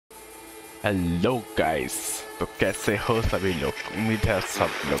Hello guys, तो कैसे हो सभी लोग। उम्मीद है सब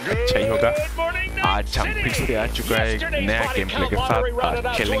लोग अच्छा ही होगा। आज हम फिर से आ चुका है एक नया गेम प्ले के साथ।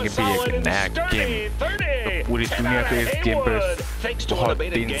 आज खेलेंगे भी एक नया गेम। तो पूरी दुनिया को इस गेम पर बहुत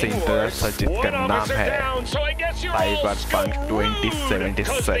दिन से इंतजार था, जिसका नाम है साइबरपंक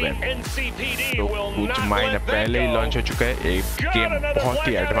 2077। तो कुछ महीने पहले ही लॉन्च हो चुका है। एक गेम बहुत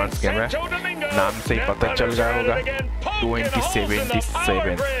ही एडवांस गेम है, नाम से ही पता चल रहा होगा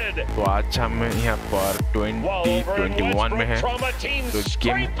 2077। तो आज हम यहाँ पर 2021 में हैं। तो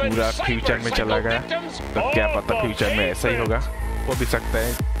गेम पूरा फ्यूचर में चला गया, तो क्या पता फ्यूचर में ऐसा ही होगा, हो भी सकता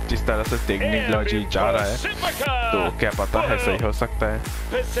है। जिस तरह से टेक्नोलॉजी जा रहा है, तो क्या पता ऐसा ही हो सकता है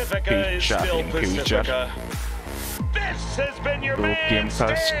फ्यूचर इन फ्यूचर। तो गेम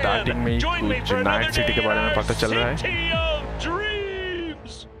का स्टार्टिंग में ही कुछ नाइट सिटी के बारे में पता चल रहा है।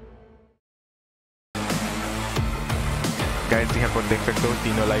 गाइस यहाँ पर देख सकते हो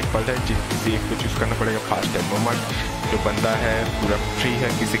तीनों लाइफ पल्ट है, जिससे एक को चूज करना पड़ेगा। फास्ट है मोमेंट, जो बंदा है पूरा फ्री है,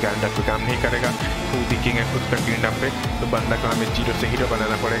 किसी के अंडर पे काम नहीं करेगा, खुद ही किंग है खुद का किंगडम पे। तो बंदा को हमें जीरो से हीरो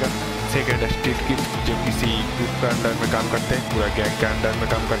बनाना पड़ेगा। सेकंड स्ट्रीट किड, जो किसी ग्रुप के अंडर में काम करते हैं, पूरा गैंग के अंडर में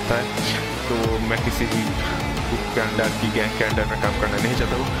काम करता है। तो मैं किसी भी ग्रुप के अंडर की गैंग के अंडर में काम करना नहीं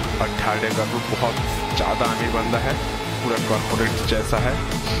चाहता हूँ। और थर्ड है ग्रुप, बहुत ज़्यादा अमीर बंदा है, पूरा कॉर्पोरेट जैसा है।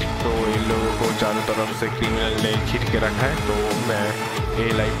 तो इन लोगों को चारों तरफ से क्रिमिनल ने घिर के रखा है। तो मैं ए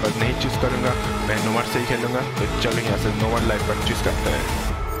लाइफ पर नहीं चूज़ करूँगा, मैं नोमर से ही खेलूँगा। तो चलो यहाँ से नोमर लाइफ पर चूज़ करते हैं।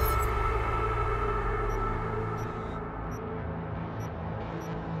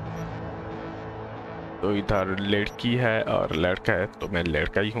 तो इधर लड़की है और लड़का है, तो मैं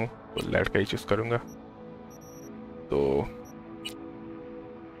लड़का ही हूँ, तो लड़का ही चूज़ करूँगा। तो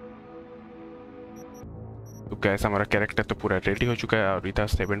कैसा हमारा कैरेक्टर तो पूरा रेडी हो चुका है। और इधर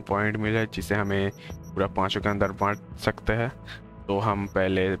 7 पॉइंट मिला है, जिसे हमें पूरा 5 के अंदर बांट सकते हैं। तो हम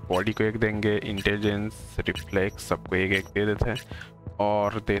पहले बॉडी को एक देंगे, इंटेलिजेंस रिफ्लेक्स सबको एक एक दे देते हैं।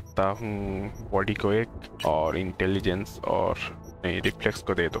 और देता हूँ बॉडी को एक, और इंटेलिजेंस और नहीं रिफ्लेक्स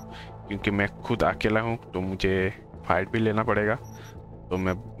को दे दो, क्योंकि मैं खुद अकेला हूँ तो मुझे फाइट भी लेना पड़ेगा। तो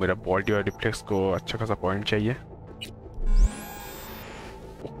मैं मेरा बॉडी और रिफ्लेक्स को अच्छा खासा पॉइंट चाहिए।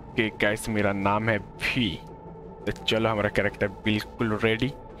 ओके गाइस, मेरा नाम है भी। तो चलो हमारा कैरेक्टर बिल्कुल रेडी,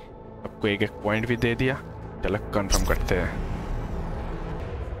 आपको एक एक पॉइंट भी दे दिया। चलो कंफर्म करते हैं।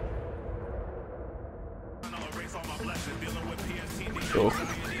 तो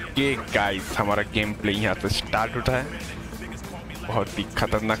ये गाइस हमारा गेम प्ले यहाँ से स्टार्ट होता है। बहुत ही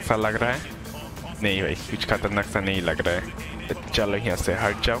खतरनाक सा लग रहा है। नहीं भाई, कुछ खतरनाक सा नहीं लग रहा है। तो चलो यहाँ से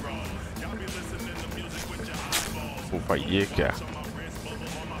हट जाओ। ओ भाई ये क्या,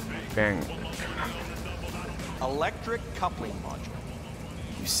 bang electric coupling module.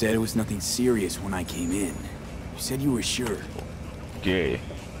 You said it was nothing serious when I came in. You said you were sure. Okay.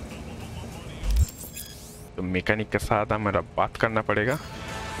 तो मैकेनिक के साथ हमारा बात करना पड़ेगा।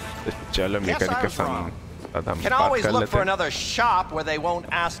 तो चलो मैकेनिक के साथ हम Can always look for another shop where they won't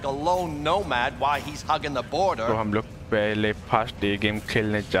ask a lone nomad why he's hugging the border. तो हम लोग पहले फास्ट डे गेम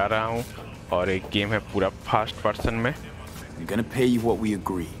खेलने जा रहा हूँ, और एक गेम है पूरा फास्ट पर्सन में। I'm gonna pay you what we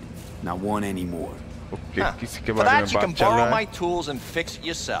agreed. Not one anymore. Okay, किसी के बारे में बात चल रहा है।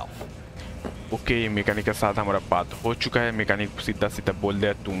 ओके, मैकेनिक के साथ हमारा बात हो चुका है। मैकेनिक सीधा सीधा बोल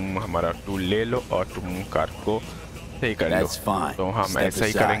दिया तुम हमारा टूल ले लो और तुम कार को सही कर लो। तो हम ऐसा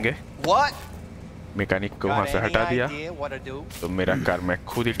ही करेंगे। मैकेनिक को वहाँ से हटा दिया, तो मेरा कार मैं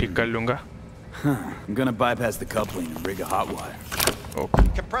खुद ही ठीक कर लूँगा।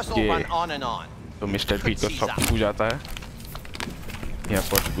 ओके, तो मिस्टर पी को सब कुछ आता है। यहाँ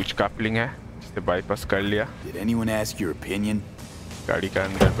पर कुछ कपलिंग है, जिसे बाईपास कर लिया। Did anyone ask your opinion? गाड़ी का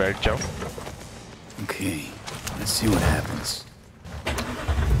अंदर बैठ जाओ। Okay, let's see what happens.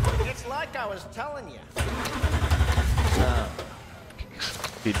 It's like I was telling you.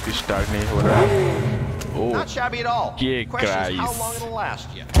 फिर भी स्टार्ट नहीं हो रहा। ओह, Not shabby at all. ये Question is how long it'll last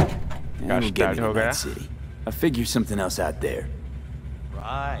you. Car start हो गया। I figure something else out there.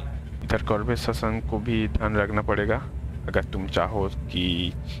 Right. इधर conversation को भी ध्यान रखना पड़ेगा, अगर तुम चाहो कि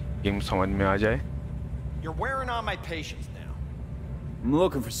गेम समझ में आ जाए। You're wearing on my patience now. I'm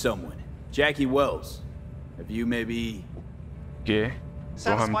looking for someone. Jackie Wells. Have you maybe? के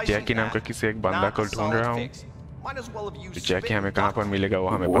तो हम जैकी नाम का किसी एक बंदा को ढूंढ रहा हूँ। तो जैकी हमें कहाँ पर मिलेगा वो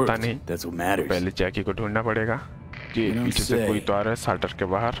हमें पता नहीं। तो पहले जैकी को ढूंढना पड़ेगा। कि पीछे से कोई तो आ रहा है शाटर के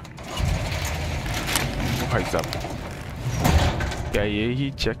बाहर। भाई साहब, क्या यही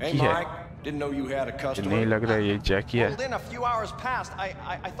जैकी है? नहीं लग रहा है ये जैकी है।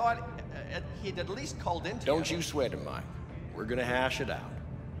 Don't you sweat it, Mike. We're gonna hash it out.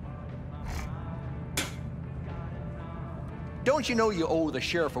 Don't you know you owe the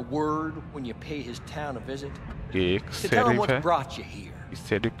sheriff a word when you pay his town a visit? एक To tell him sheriff what है, brought you here. इस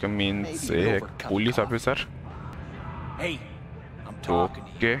sheriff का means एक police officer. Hey, I'm तो talking to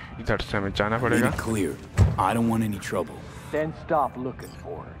you. Okay, इधर से हमें जाना Made पड़ेगा। it clear. I don't want any trouble. Then stop looking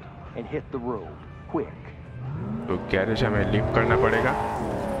for it and hit the road quick. तो गैरेज हमें लीव करना पड़ेगा।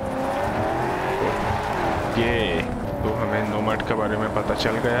 ओके, तो हमें नोमैड के बारे में पता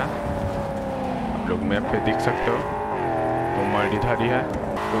चल गया। आप लोग मैप पे देख सकते हो, नोमैड इधर ही है।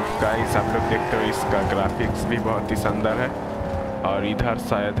 तो गाइस आप लोग देखते हो इसका ग्राफिक्स भी बहुत ही शानदार है। और इधर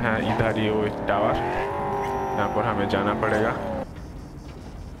शायद है, इधर ही वो टावर, यहाँ पर हमें जाना पड़ेगा।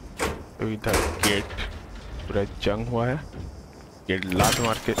 तो इधर गेट पूरा जंग हुआ है, गेट लात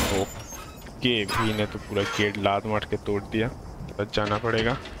मार के, ओके भी ने तो पूरा गेट लात मार के तोड़ दिया। तो जाना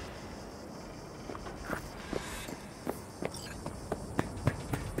पड़ेगा।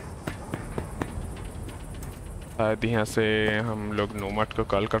 शायद यहाँ से हम लोग नोमैड को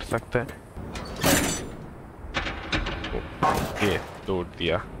कॉल कर सकते हैं। ओके, तोड़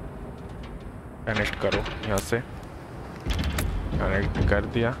दिया। कनेक्ट करो, यहाँ से कनेक्ट कर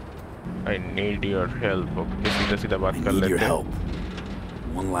दिया। I need your help। Okay, सीधा सीधा बात कर लेते हैं।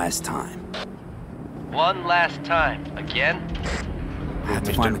 One last time. One last time. Again? I have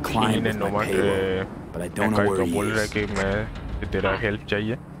to find the client with my payroll, but I don't know where he बोल रहा है is. कि मैं तेरा हेल्प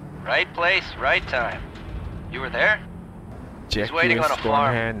चाहिए। Right place, right time. You were there? He's waiting on a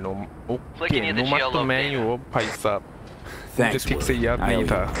farm. है Flicking you the nomad तो मैं ही हूँ भाई साहब। मुझे Thanks, ठीक से Willie. याद I नहीं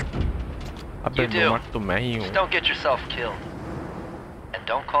owe था। you. अबे You do. नोमैड तो मैं ही हूँ। Just don't get yourself killed. And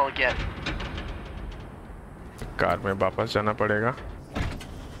don't call again. Car में वापस जाना पड़ेगा।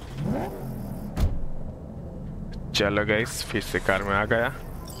 चलो गाइस, फिर से कार में आ गया।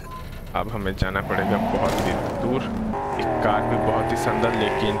 अब हमें जाना पड़ेगा बहुत ही दूर। एक कार भी बहुत ही शानदार,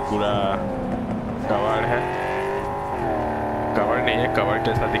 लेकिन पूरा कवर है। कवर नहीं है, कवर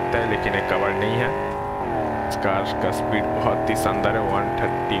जैसा दिखता है लेकिन एक कवर नहीं है। इस कार का स्पीड बहुत ही शानदार है,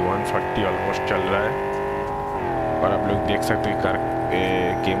 130 140 ऑलमोस्ट चल रहा है। और आप लोग देख सकते हो कार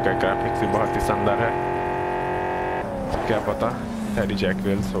गेम का ग्राफिक्स भी बहुत ही शानदार है। क्या पता हैरी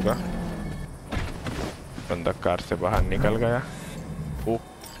जैकवेल्स होगा। बंदा कार से बाहर निकल गया।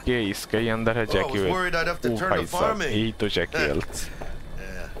 ओके, इसके ही अंदर है जैकवेल्स। ओ भाई साहब, यही तो जैकवेल्स।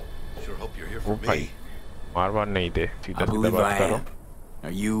 ओ भाई, मार नहीं दे, सीधा सीधा बात करो।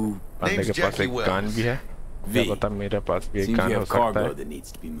 बंदे के पास एक गन भी है। क्या पता मेरे पास भी एक गन हो सकता है।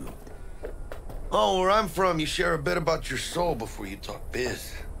 Oh, where I'm from, you share a bit about your soul before you talk biz,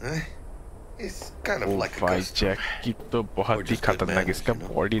 eh? It's kind of like a भाई custom. जैक की तो बहुत ही खतरनाक, इसका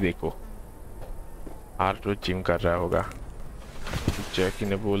बॉडी देखो। हर रोज जिम कर रहा होगा। जैकी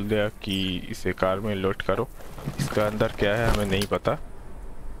ने बोल दिया कि इसे कार में लोड करो। इसका अंदर क्या है हमें नहीं पता,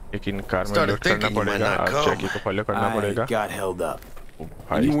 लेकिन कार में लोड करना पड़ेगा और जैकी को फॉलो करना पड़ेगा।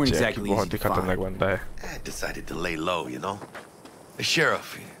 भाई जैकी बहुत ही खतरनाक बंदा है। I decided to lay low, you know. The sheriff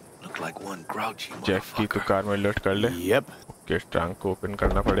looked like one grouchy जैकी तो motherfucker. कार में लोड कर ले। Yep. ओके, ट्रंक को ओपन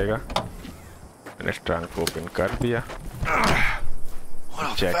करना पड़ेगा। मैंने ट्रंक को ओपन कर दिया। What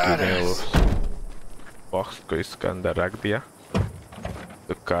a जैकी fat ने वो ass. बॉक्स को इसके अंदर रख दिया।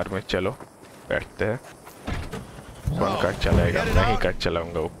 तो कार में चलो, बैठते हैं। कौन कार चलाएगा? मैं ही कार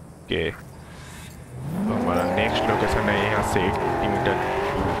चलाऊंगा। ओके, तो हमारा नेक्स्ट लोकेशन है यहाँ से 80 मीटर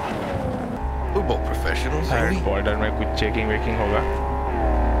We're both professionals, दूर। ain't we? बॉर्डर में कुछ चेकिंग वेकिंग होगा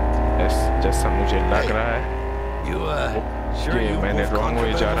जैसा मुझे लग रहा है। You, sure ओके, you मैंने move रॉन्ग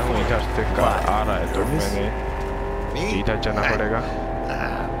वे जा रहा हूँ। इधर से कार आ रहा है तो मैंने Me? इधर जाना पड़ेगा।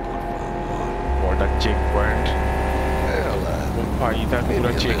 Ah, border check point. hell, भाई इधर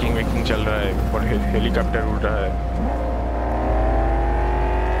पूरा चेकिंग वेकिंग चल रहा है। ऊपर हेलीकॉप्टर उड़ रहा है।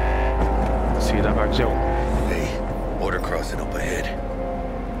 सीधा भाग जाओ। Hey, border crossing up ahead.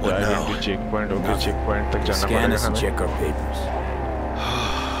 What now? Check point, okay, check point तक जाना Scan पड़ेगा us and हमें। check our papers.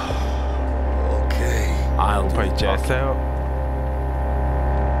 Okay. I'll do भाई the जैसा talking. हो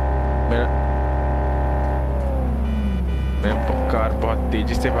मैं कार बहुत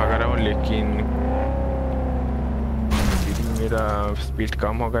तेजी से भाग रहा हूँ, लेकिन मेरा स्पीड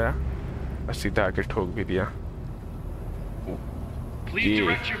कम हो गया और सीधा आके ठोक भी दिया। Please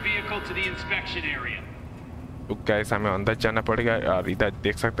direct your vehicle to the inspection area. तो गाइस हमें अंदर जाना पड़ेगा। और इधर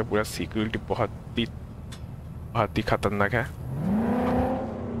देख सकते पूरा सिक्योरिटी बहुत ही खतरनाक है।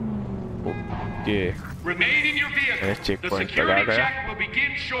 Okay, Remain in your vehicle. check The point security लगा गया। check will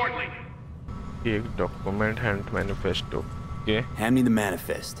begin shortly. एक document hand manifesto. Okay, Hand me the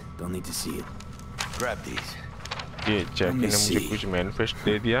manifest. They'll need to see it. Grab these. ये जैकी ने मुझे कुछ मैनिफेस्ट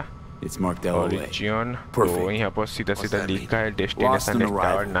दे दिया। It's marked LOA. Origin. तो Perfect. यहाँ पर सीधा लिखा है Lost डेस्टिनेशन on इसका और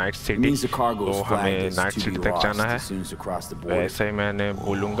arrival. Night It city. means the cargo तो is हमें flagged as night to city be तक lost जाना है। as soon as across the border. वैसे ही मैंने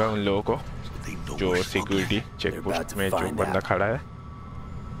बोलूँगा उन लोगों को जो सिक्योरिटी चेक पोस्ट में जो बंदा खड़ा है।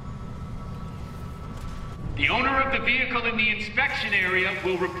 The owner of the vehicle in the inspection area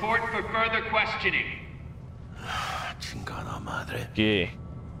will report for further questioning. Chingada madre. कि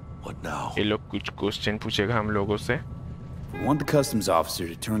What now? ये लोग कुछ क्वेश्चन पूछेगा हम लोगों से। We want the customs officer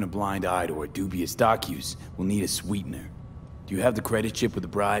to turn a blind eye to our dubious dock use. We'll need a sweetener. Do you have the credit chip with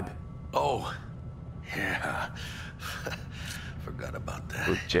the bribe? Oh, yeah. Forgot about तो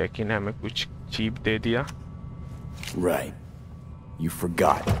that. जैकी ने हमें कुछ cheap दे दिया। Right. You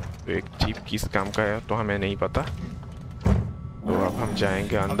forgot. तो एक cheap किस काम का है तो हमें नहीं पता। तो अब हम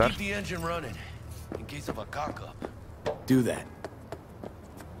जाएंगे I'll अंदर। keep the engine running in case of a cock up. Do that.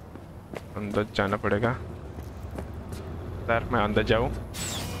 अंदर जाना पड़ेगा। सर मैं अंदर जाऊं?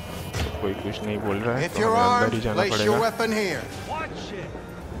 कोई कुछ नहीं बोल रहा है तो हमें अंदर ही जाना पड़ेगा।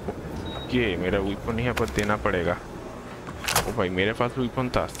 ये मेरा वीपन यहाँ पर देना पड़ेगा। ओ भाई मेरे पास वीपन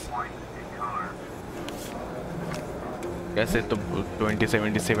था। कैसे तो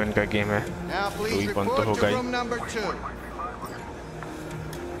 2077 का गेम है तो वीपन तो होगा ही।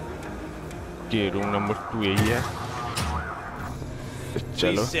 ये रूम नंबर 2 यही है।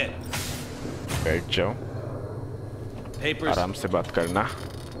 चलो बैठ जाओ, आराम से बात करना।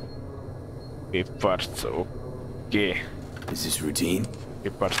 Papers okay. Is this routine?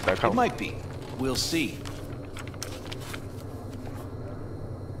 Papers दिखाओ। It might be. We'll see.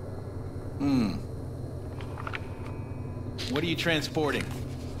 What are you transporting?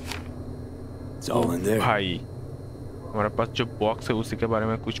 It's all in there. भाई हमारे पास जो बॉक्स है उसी के बारे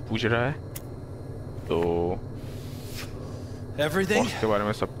में कुछ पूछ रहा है तो Everything? बॉक्स के बारे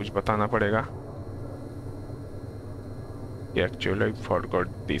में सब कुछ बताना पड़ेगा। Actually I forgot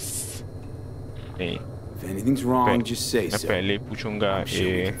this। नहीं If anything's wrong, just say मैं so. पहले ही पूछूंगा I'm sure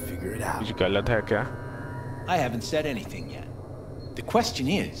we ये can figure it out. कुछ गलत है क्या? I haven't said anything yet. The question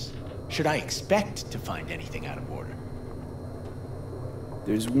is, should I expect to find anything out of order?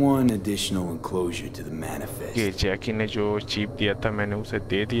 There's one additional enclosure to the manifest. ये जैकी ने जो cheap दिया था मैंने उसे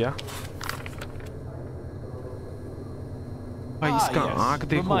दे दिया। भाई इसका आँख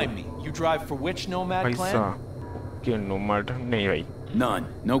देखो। Remind me, you drive for which nomad भाई clan? साहब कि नोमैड नहीं भाई। None.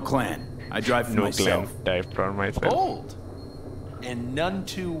 No clan. I drive for No myself. clan, drive for myself। Bold. And none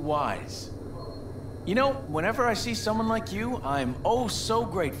too wise. You know, whenever I see someone like you, I'm oh so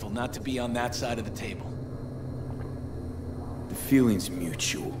grateful not to be on that side of the table. The feeling's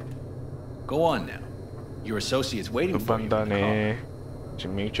mutual. Go on now. Your associate's तो waiting for you. बंदा ने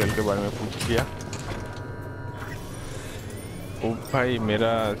mutual के बारे में पूछ लिया। ओ भाई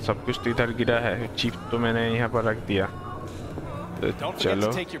मेरा सब कुछ तो इधर गिरा है, चिप तो मैंने यहाँ पर रख दिया। तो Don't forget चलो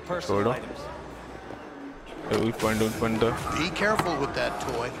to take your personal छोड़ो। items. ऊपर तो Be careful with that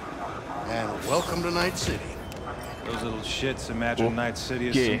toy. And welcome to Night City. Those little shits imagine Night City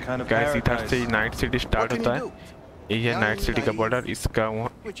is ये some kind of कैसे इधर paradise. से नाइट सिटी स्टार्ट होता है। ये है नाइट सिटी का बॉर्डर, इसका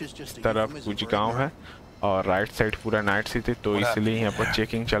Which is just a तरफ euphemism कुछ for गांव ignorance. है और राइट साइड पूरा नाइट सिटी, तो इसलिए यहाँ पर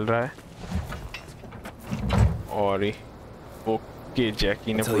चेकिंग चल रहा है। और ओके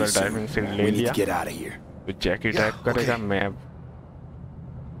जैकी ने पूरा ड्राइविंग से ले लिया। Get out of here. तो जैकी ड्राइव करेगा, मैं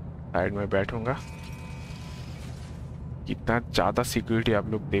साइड में बैठूंगा। कितना ज्यादा सिक्योरिटी आप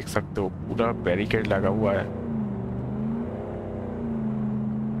लोग देख सकते हो, पूरा बैरिकेड लगा हुआ है।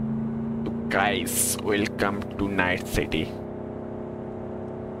 तो guys welcome to night city.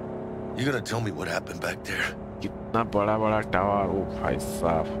 You gonna tell me what happened back there? कितना बड़ा बड़ा टावर, ओ भाई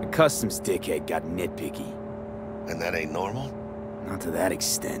साहब। The customs dickhead got nitpicky. And that ain't normal? Not to that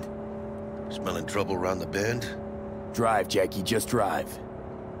extent. Smelling trouble around the bend? Drive, Jackie, just drive.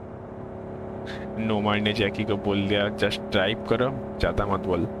 Nomad ने जैकी को बोल दिया just drive करो, ज्यादा मत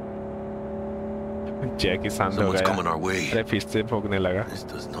बोल। जैकी शांत हो Someone's गया। coming our way. अरे फिर से भोगने लगा। This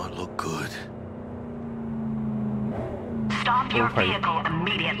does not look good. Stop your vehicle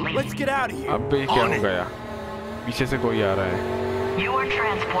immediately. Let's get out of here. अबे क्या हो गया? पीछे से कोई आ रहा है। You are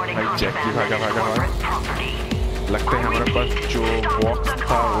transporting भाई जैकी भागा भागा भागा। corporate property. लगता है हमारे पास जो बॉक्स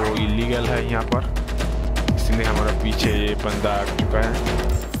था वो इलीगल है यहाँ पर, इसलिए हमारा पीछे ये बंदा आ चुका है।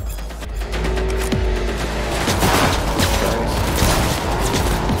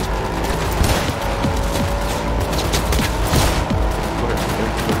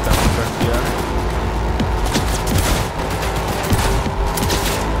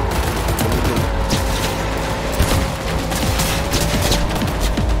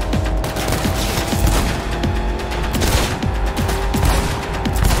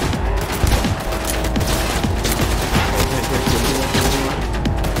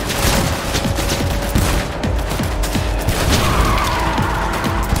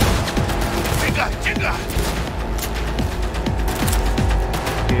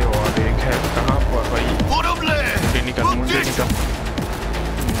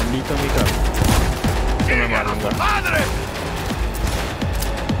 मैं मारूंगा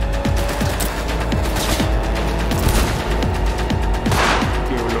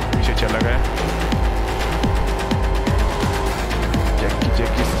वो लोग पीछे चला गया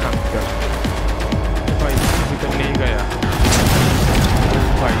जैकी शांत कर भाई अभी तक नहीं गया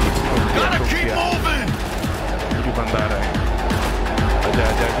भाई ये बंदा आ रहा है आजा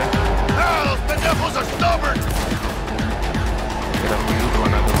आजा आजा मेरा म्यूट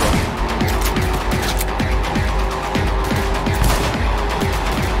बना दो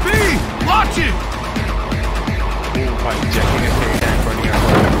Watch it! भाई जैकी ने सही टाइम पर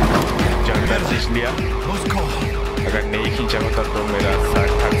जंगल खींच लिया अगर नहीं खींचा होता तो मेरा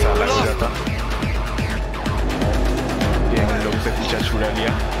 60 साल लग जाता ये हम लोग से पीछा छुड़ा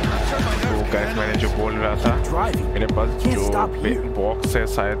लिया तो गैस मैंने जो बोल रहा था मेरे पास जो बॉक्स है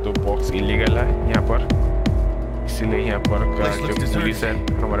शायद तो बॉक्स इलीगल है यहाँ पर इसीलिए यहाँ पर का जो पुलिस है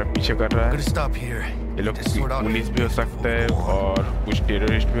हमारा पीछे कर रहा है ये लोग पुलिस भी हो सकते हैं और कुछ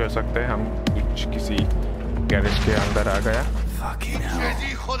टेररिस्ट भी हो सकते हैं हम कुछ किसी गैरेज के अंदर आ गया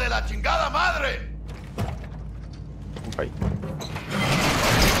भाई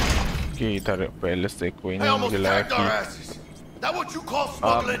कि इधर पहले से कोई नहीं मुझे लगा कि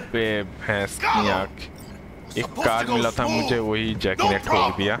अबे भैंस की आँख एक कार मिला था मुझे वही जैकी ने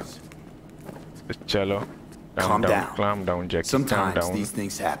ठोक दिया चलो calm down Jackie sometimes these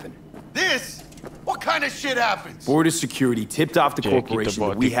things happen What kind of shit happens? Border security tipped off the corporation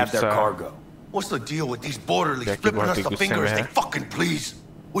that we have their cargo. What's the deal with these borderlies flipping us the finger as they fucking please?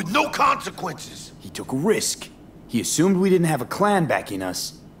 With no consequences. He took a risk. He assumed we didn't have a clan backing us,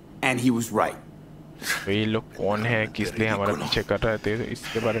 and he was right. ये लोग कौन है किस लिए हमारा पीछे कर रहे थे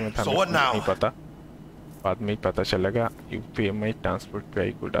इसके बारे में था नहीं पता बाद में ही पता चलेगा You pay my transport fee,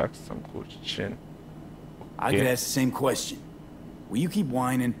 I could ask some question. I could ask the same question. Will you keep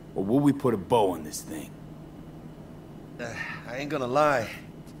whining, or will we put a bow on this thing? I ain't gonna lie.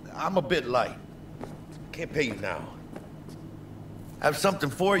 I'm a bit light. Can't pay you now. I have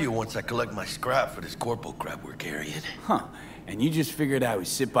something for you once I collect my scrap for this corpo crap we're carrying. Huh. And you just figured I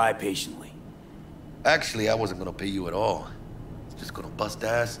would sit by patiently. Actually, I wasn't gonna pay you at all. Just gonna bust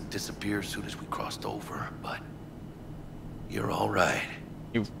ass and disappear as soon as we crossed over, but you're all right.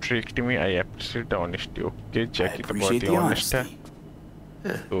 You tricked me. I appreciate the honesty. Okay, Jackie, I appreciate the honesty.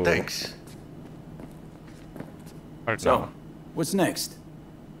 So, thanks. So, what's next?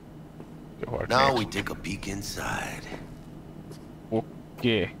 Now we take a peek inside.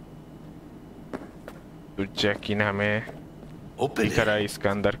 Okay. तो जैकी ने हमें दिखा इसका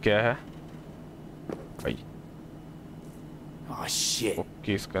अंदर क्या है भाई Oh shit.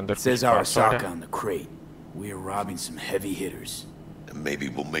 Okay, इसके अंदर it says Arasaka on the crate. We are robbing some heavy hitters. And maybe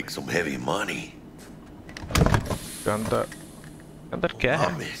we'll make some heavy money. अंदर क्या है?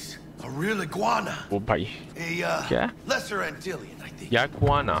 A real iguana. ओ भाई क्या? Lesser Antillian, I think.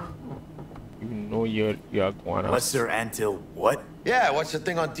 Iguana. You know your iguana. Lesser Antil what? Yeah, watched the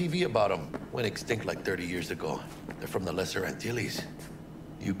thing on TV about them. Went extinct like 30 years ago. They're from the Lesser Antilles.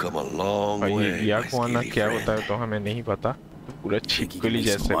 You come a long way. Iguana क्या होता है तो हमें नहीं पता. पूरा छिपकली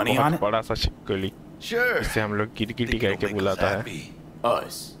जैसे बहुत बड़ा सा छिपकली. Sure. इसे हम लोग गिरगिटी कह के बुलाता है.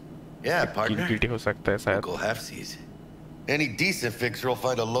 Us. Yeah, partner. गिरगिटी हो सकता है शायद. Go halfsies. Any decent fixer will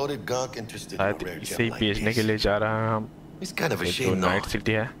find a loaded gonk interested in a rare gem इसे like बेचने के लिए जा रहा हैं हम. It's kind of a तो shame, नाइट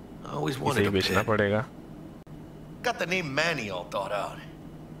सिटी है. इसे बेचना पड़ेगा. Got the name Manny all thought out.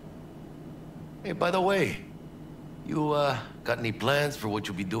 Hey, by the way, you got any plans for what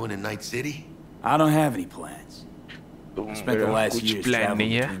you'll be doing in Night City? I don't have any plans. I spent the last years traveling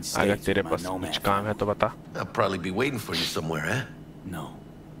between states with my nomad family. I'll probably be waiting for you somewhere, eh? No.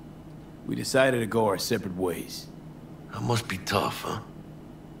 We decided to go our separate ways. That must be tough, huh?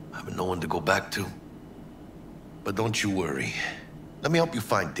 Having no one to go back to. But don't you worry. Let me help you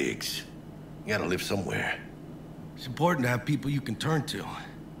find digs. You gotta live somewhere. It's important to have people you can turn to.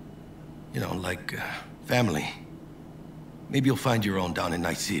 You know, like family. Maybe you'll find your own down in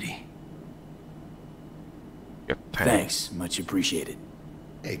Night City. Thanks, much appreciated.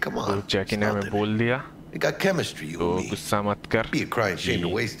 Hey, come on. तो जैकी ने हमें बोल दिया. We got chemistry, you and me. गुस्सा मत कर. Be a crying shame to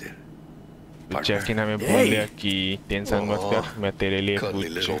waste it. तो जैकी ने हमें बोल दिया कि टेंशन मत कर, मैं तेरे लिए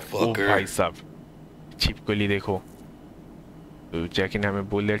कुछ. ओ भाई साहब, छिपकली देखो. तो जैकी ने हमें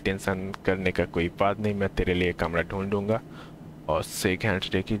बोल दिया टेंशन करने का कोई बात नहीं, मैं तेरे लिए कमरा ढूंढूंगा. और शेक हैंड्स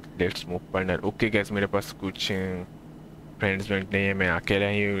देखी, let's move partner. Okay gas, मेरे पास कुछ फ्रेंड्स नहीं है, मैं अकेला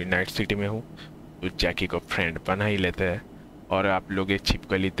ही नाइट सिटी में हूँ. तो जैकी को फ्रेंड बना ही लेते हैं. और आप लोग ये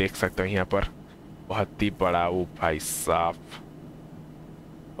छिपकली देख सकते हो यहाँ पर, बहुत ही बड़ा. वो भाई साहब.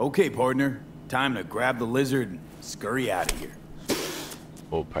 Okay, partner. Time to grab the lizard and scurry out of here.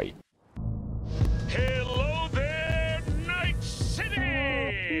 ओ भाई Hello there, Night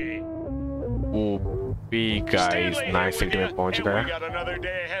City! O B guys night city में पहुंच गया. We got another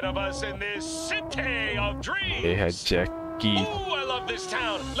day ahead of us in this city of dreams. ये है जैकी. Ooh, I love this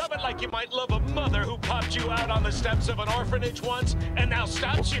town. Love it like you might love a mother who popped you out on the steps of an orphanage once and now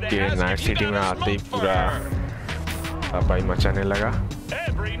stops you to ये night ask if you city में got a आते ही smoke for पूरा her. तबाही मचाने लगा.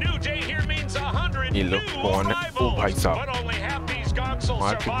 Every new day here means 100 ये new लोग कौन है? ओ भाई arrivals, साहब. but only half these gonks will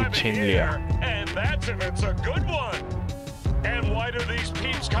मार के survive कुछ a छीन लिया. year, and that's if it's a good one. And why do these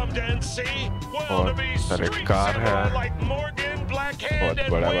peeps come to NC? Well, to बहुत be सारे street कार samurai है. like Morgan, Blackhand, बहुत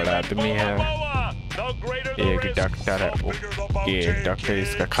and बड़ा-बड़ा Waylon आदमी है. Boa. The greater the एक risk, doctor है. the bigger the okay bounty, doctor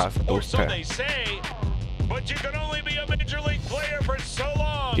इसका kids. खास Or दोस्त so है. they say. But you can only be a major league player for so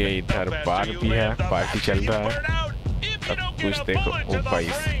long. ये इधर The faster बार you भी है. live, the पार्टी faster चल you रहा है. burn out. If you अब don't कुछ get a देखो. bullet ओ to the भाई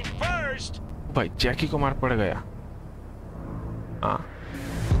brain first. भाई जैकी को मार पड़ गया. हाँ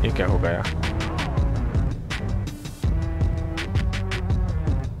ये क्या हो गया?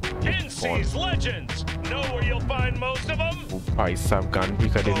 NC's legends. Know where you'll find most of them? वो भाई साहब गन भी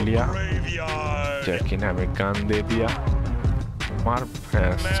खरीद लिया. Graveyard. जैकी ने हमें गन दे दिया. मार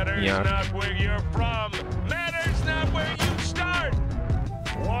भैंस Matters यार. not where you're from. Matters not where you start.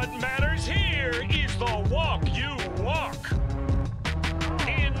 What matters here is the walk you walk.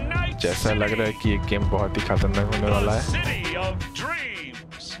 In Night जैसा लग रहा है कि ये गेम बहुत ही खतरनाक होने वाला the है. city of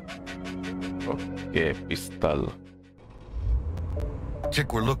dreams. Okay पिस्तल.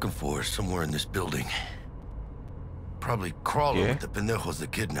 Chick we're looking for is somewhere in this building. Probably crawling Yeah. with the pendejos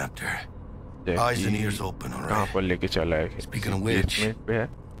that kidnapped her. Jackie Eyes and ears open, all कहाँ right? पर लेके चला है? Speaking of which, बेसमेंट पे है.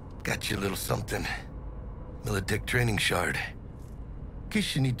 got you a little something. Militech training shard. In case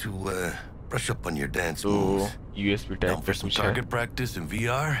you need to brush up on your dance तो moves. USB Down type for पे some कुछ है. target practice in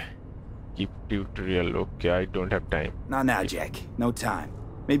VR? Keep tutorial. Okay, I don't have time. Not now, Jack. No time.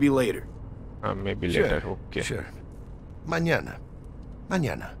 Maybe later. Maybe later. Okay. Sure. Mañana.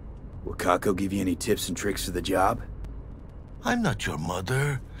 Mañana. Will Kako give you any tips and tricks for the job? I'm not your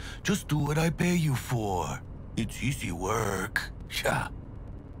mother. Just do what I pay you for. It's easy work. Sha.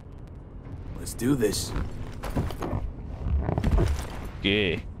 Let's do this.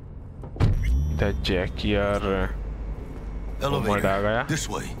 Okay. इधर जैकी और उमर आ गया. This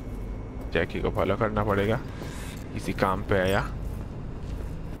way. जैकी को follow करना पड़ेगा. किसी काम पे आया.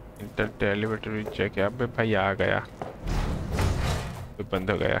 इंटर एलिवेटर चेक है. अबे भाई आ गया. तो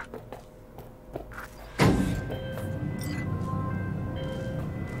बंद हो गया.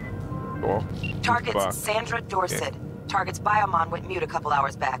 Target's Sandra Dorset. Target's biomon went mute a couple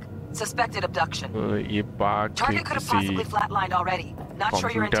hours back. Suspected abduction. ये बाग Target could have possibly flatlined already. Not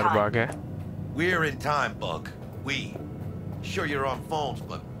sure you're in computer time. बाग है. We're in time, Bug. We. Sure you're on phones,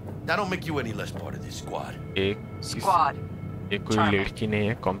 but that don't make you any less part of this squad. Squad. ये कोई लड़की नहीं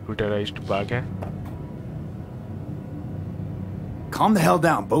है. Computerised बाग है. Calm the hell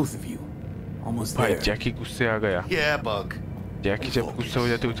down, both of you. Almost भाई there. जैकी गुस्से आ गया. Yeah, Bug. जैकी जब गुस्सा हो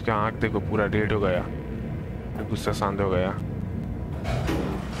जाती है उसका आँख देखो पूरा रेड हो गया. फिर गुस्सा शांत हो गया.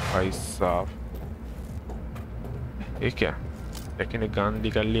 भाई साहब. ये क्या? जैकी ने गन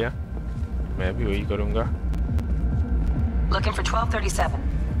निकाल लिया. मैं भी वही करूँगा. Looking for 1237.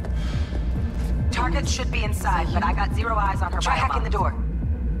 Target should be inside, but I got zero eyes on her. Try hacking the door.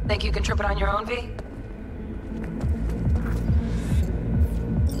 Think you can trip it on your own, V?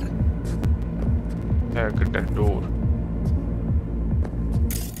 Hack the door.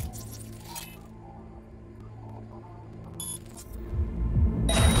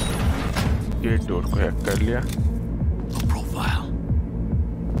 ये डोर को hack कर लिया. Profile.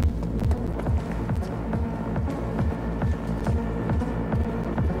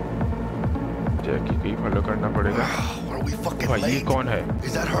 जैकी को ही follow करना पड़ेगा. Are we fucking भाई ये late? कौन है?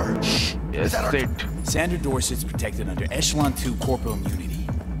 Is that her? Yes, it. Sandra Dorset's protected under Echelon 2 corporal immunity.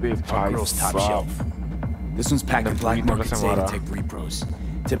 बे भाई Girl's top साहब. shelf. This one's packed with black पूरी तरह market से मारा. Tech repros.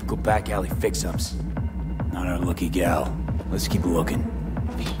 Typical back alley fix-ups. Not our lucky gal. Let's keep looking.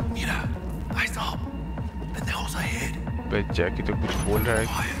 Mira. Eyes up. Pendejos ahead. बे जैकी तो कुछ बोल रहा है.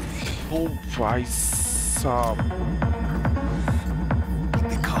 ओ भाई साहब.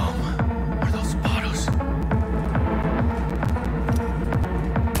 They come. Are those Spados?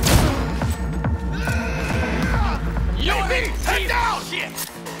 Head down! Shit!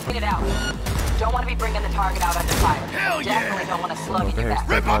 Get it out. Don't want to be bringing the target out under fire. Hell yeah! Definitely don't want to slug Okay, you back.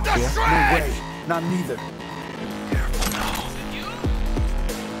 step up here. No way. Not neither.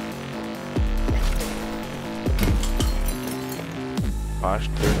 Fast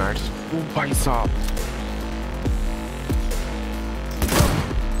grenades. ओ भाई साहब.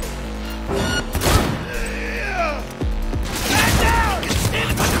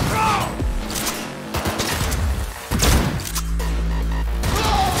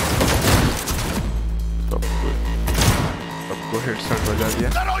 बंद बजा दिया।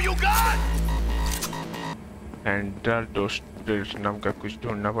 Ender डोस्टेड नाम का कुछ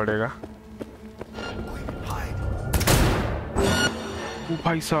ढूंढना पड़ेगा। ओ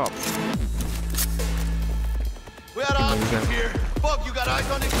भाई साहब।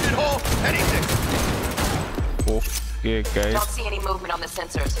 Okay, guys. Don't see any movement on the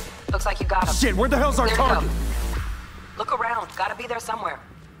sensors. Looks like you got him. Shit, where the hell's our target? Look around. Gotta be there somewhere.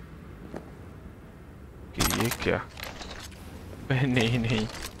 ये क्या? नहीं नहीं,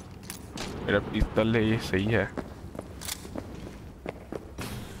 मेरा पिस्तौल है, ये सही है।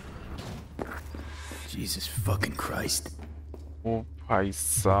 Jesus fucking Christ. ओ भाई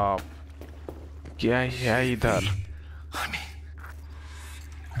साहब, क्या है इधर?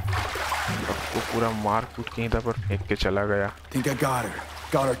 सबको पूरा मार कूट के इधर पर फेंक के चला गया। Think I got her.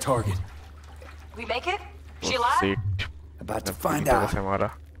 Got our target. We make it? She alive? About to find out.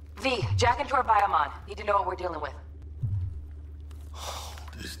 V, jack into her biomon. Need to know what we're dealing with.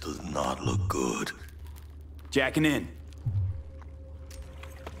 This does not look good. Jacking in.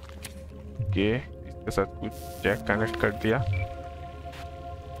 Okay, इसके साथ कुछ Jack connect कर दिया।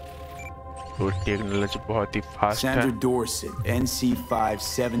 तो technology बहुत ही fast है। Sandra Dorset,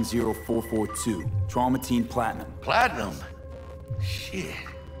 NC570442, Traumatine Platinum. Platinum? Shit.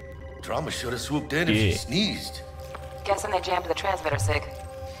 Trauma should have swooped in if she sneezed. Guessing they jammed the transmitter, Sig.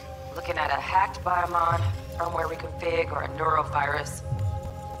 Looking at a hacked biomon, firmware reconfig, or a neurovirus.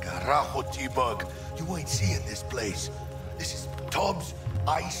 Carajo, T-Bug. You ain't seeing this place. This is tubs,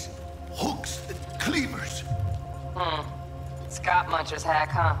 ice, hooks, and cleavers. Scott Muncher's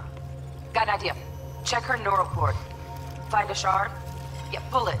hack, huh? Got an idea. Check her neural port. Find a shard? Yeah,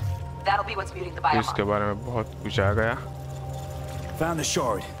 pull it. That'll be what's muting the biomon. इसके बारे में बहुत कुछ आ गया। Found the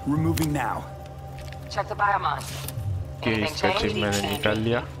shard. Removing now. Check the biomon. Okay, इसका chip मैंने निकाल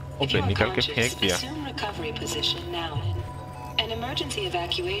लिया। ओपे निकाल के फेंक दिया। Assume recovery position now. An emergency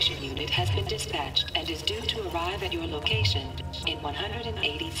evacuation unit has been dispatched and is due to arrive at your location in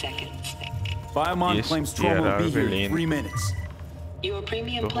 180 seconds. Biomon claims trauma will be here in 3 minutes. Your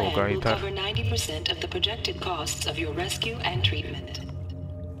premium plan will cover 90% of the projected costs of your rescue and treatment.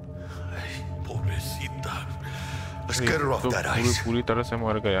 Pobrecita. Let's get her off that ice. पूरी तरह से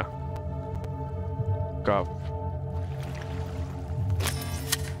मर गया। कब?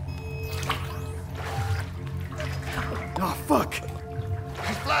 Oh fuck!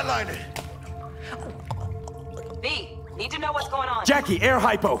 He's flatlining. B, need to know what's going on. Jackie, air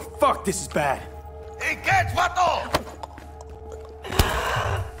hypo. Fuck, this is bad. Hey, catch vato!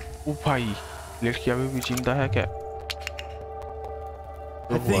 ओ भाई, लड़की अभी भी जिंदा है क्या?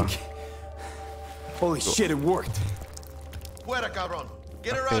 I think. Holy shit, it worked. Fuera, cabrón.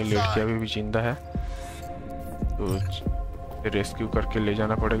 Get her outside. लड़की अभी भी जिंदा है। तो रेस्क्यू करके ले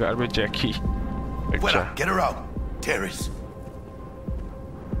जाना पड़ेगा। अरे जैकी। Fuera, get her out. Terrace.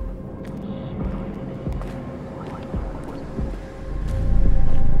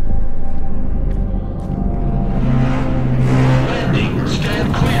 Landing, stand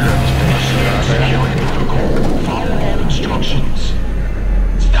clear. Security protocol. Follow all instructions.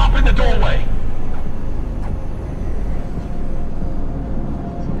 Stop in the doorway.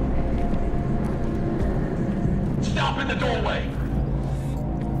 Stop in the doorway.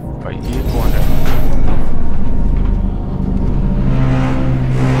 भाई ये कौन है?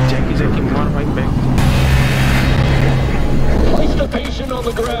 Jackie, मार भाई back. Place the patient on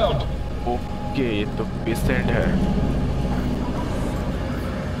the ground. Okay, ये तो पेशेंट है।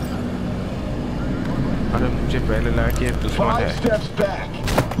 अरे मुझे पहले लगा कि ये दुश्मन है। 5 steps back.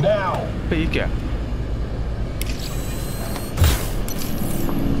 Now. ये क्या?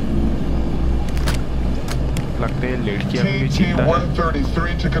 लगता है लड़कियां भी जिंदा है।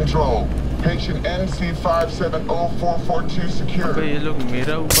 TT-133 to control. Patient NC570442 secure. ये लोग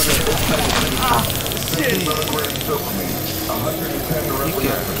मेरा ऊपर है। 50 milligrams dopamine. 110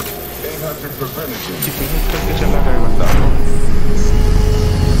 norepinephrine. 800 preventative. Finish करके चला गया बंदा।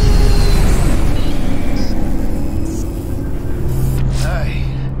 Hey,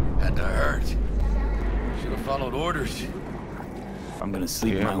 had to hurt. Should have followed orders. I'm gonna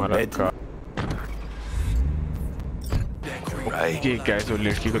sleep in my own bed. ये गाइस, वो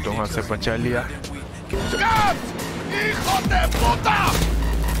लड़की को तो वहां से बचा लिया। Hijo de puta!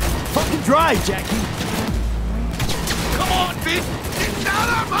 Fucking drive, Jackie. Come on, bitch! Get down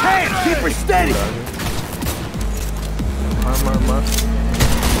on my Hey, keep her steady. मार।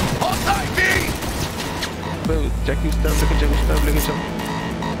 Hold tight, B! जैकी उस तरफ लेके चल।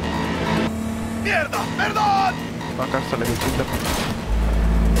 Mierda! Perdón! बाकार सा लगे चिंता।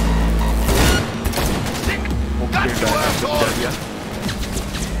 Got you, asshole!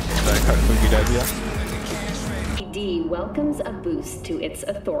 गिरा दिया। LAPD welcomes a boost to its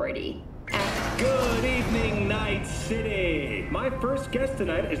authority. Good evening, Night City. My first guest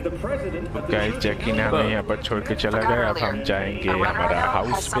tonight is the president of the guys जैकी ने हमें यहाँ पर छोड़ के चला गया। अब हम जाएंगे हमारा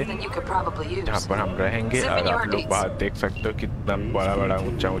हाउस पे जहाँ पर हम रहेंगे और आप लोग बाहर देख सकते हो कितना बड़ा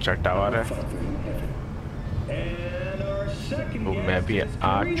ऊंचा टावर है। तो मैं भी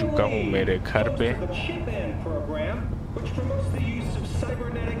आ चुका हूँ मेरे घर पे।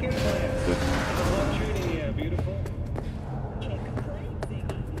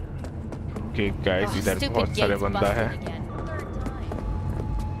 ओके गाइस इधर बहुत सारे बंदा है।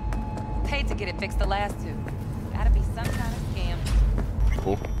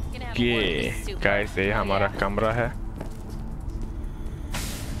 ओके गाइस ये हमारा कमरा है।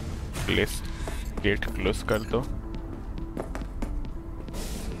 प्लीज गेट क्लोज कर दो।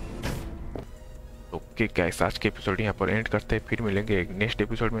 ओके गाइस आज के एपिसोड यहाँ पर एंड करते हैं, फिर मिलेंगे एक नेक्स्ट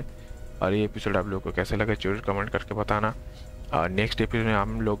एपिसोड में। और ये एपिसोड आप लोगों को कैसे लगा जरूर कमेंट करके बताना। और नेक्स्ट एपिसोड में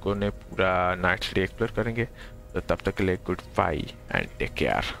हम लोगों ने पूरा नाइट सिटी एक्सप्लोर करेंगे। तो तब तक के लिए good bye and take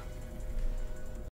care.